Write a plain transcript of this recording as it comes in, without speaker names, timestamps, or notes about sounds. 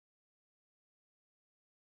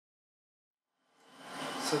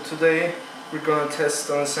So today we're going to test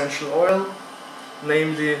an essential oil,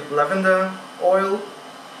 namely lavender oil.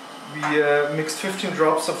 We mixed 15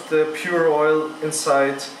 drops of the pure oil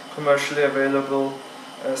inside commercially available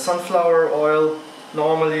sunflower oil.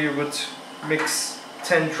 Normally you would mix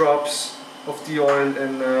 10 drops of the oil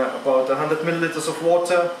in about 100 milliliters of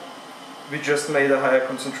water. We just made a higher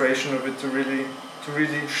concentration of it to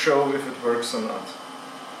really show if it works or not.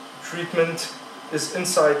 Treatment is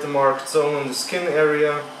inside the marked zone in the skin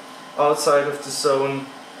area. Outside of the zone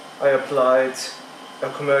I applied a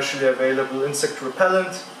commercially available insect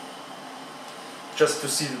repellent just to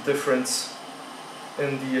see the difference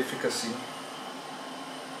in the efficacy.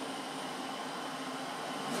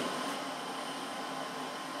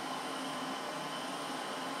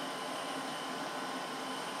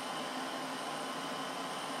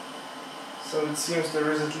 So it seems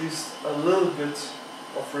there is at least a little bit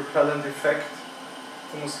of repellent effect.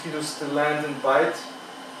 The mosquitoes still land and bite,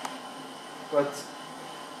 but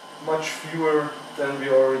much fewer than we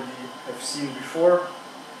already have seen before.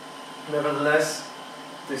 Nevertheless,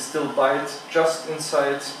 they still bite just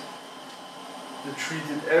inside the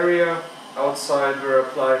treated area. Outside where I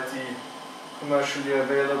applied the commercially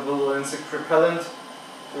available insect repellent,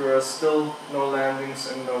 there are still no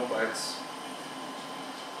landings and no bites.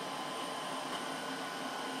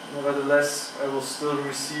 Nevertheless, I will still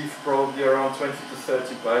receive probably around 20 to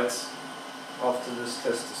 30 bites after this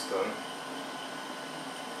test is done.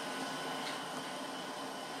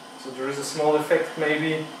 So there is a small effect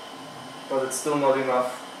maybe, but it's still not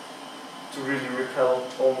enough to really repel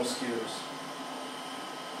all mosquitoes.